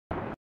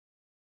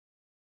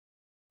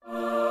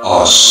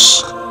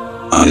Ask,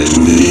 and it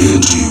will be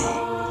given to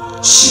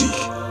you. Seek,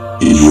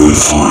 and you will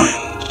find.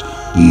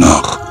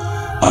 Knock,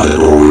 and the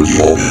door will be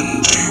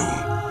opened to you.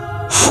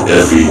 For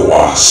every who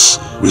asks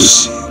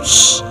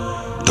receives,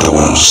 the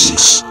one who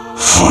seeks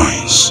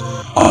finds,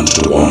 and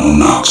to the one who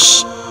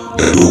knocks,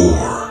 the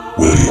door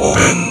will be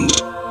opened.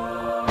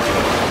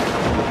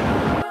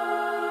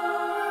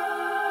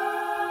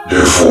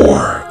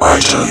 Therefore, I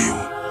tell you,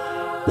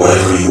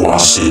 whatever you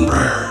ask in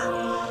prayer,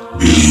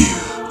 believe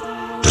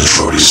that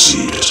you have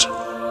received it,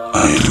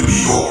 and it will be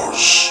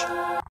yours.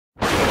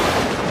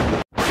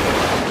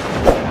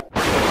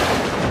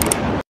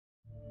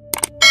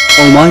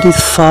 Almighty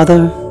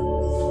Father,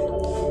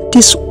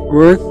 this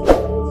work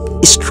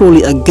is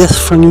truly a gift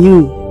from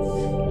you,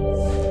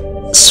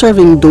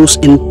 serving those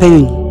in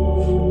pain.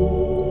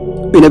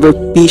 Whenever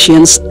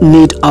patients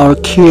need our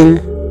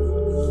care,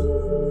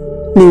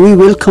 may we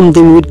welcome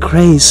them with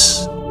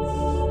grace,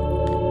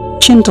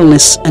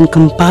 gentleness, and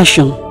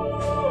compassion.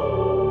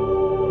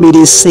 May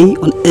they say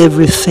on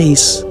every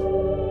face,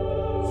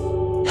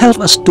 help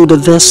us do the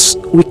best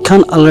we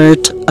can,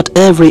 alert at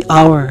every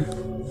hour,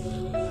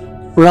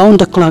 round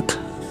the clock,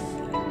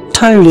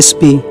 tireless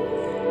be,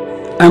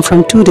 and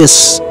from to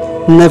this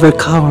never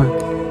cower.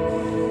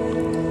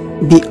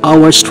 Be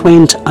our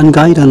strength and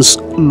guidance,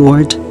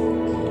 Lord.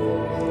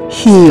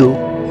 Heal,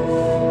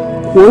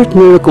 work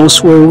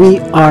miracles where we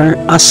are,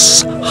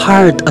 as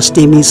hard as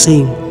they may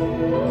seem.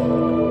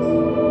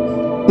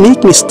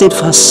 Make me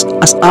steadfast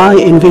as I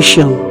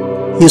envision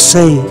you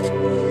say,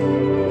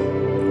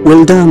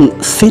 well done,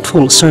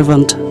 faithful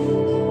servant.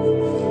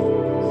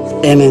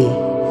 Amen.